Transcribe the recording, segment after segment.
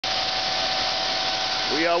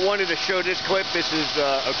We wanted to show this clip. This is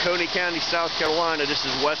Oconee County, South Carolina. This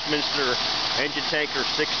is Westminster engine tanker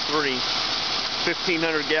 6.3,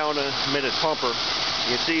 1,500 gallon a minute pumper.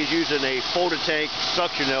 You can see he's using a folded tank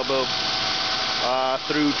suction elbow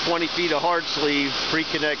through 20 feet of hard sleeve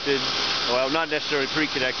pre-connected, well, not necessarily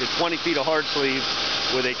pre-connected, 20 feet of hard sleeve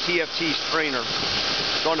with a TFT strainer.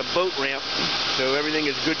 It's on a boat ramp, so everything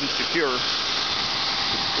is good and secure.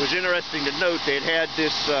 It was interesting to note they had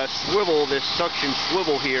this swivel, this suction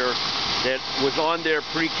swivel here that was on there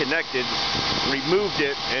pre-connected, removed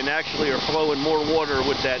it, and actually are flowing more water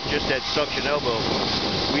with just that suction elbow.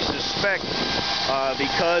 We suspect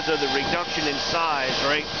because of the reduction in size,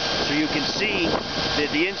 right? So you can see that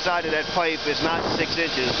the inside of that pipe is not 6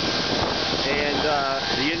 inches, and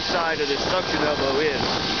the inside of the suction elbow is.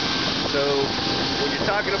 So when you're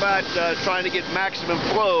talking about trying to get maximum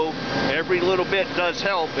flow, every little bit does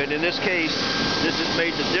help, and in this case, this has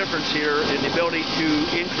made the difference here in the ability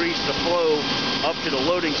to increase the flow up to the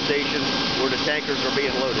loading station where the tankers are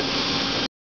being loaded.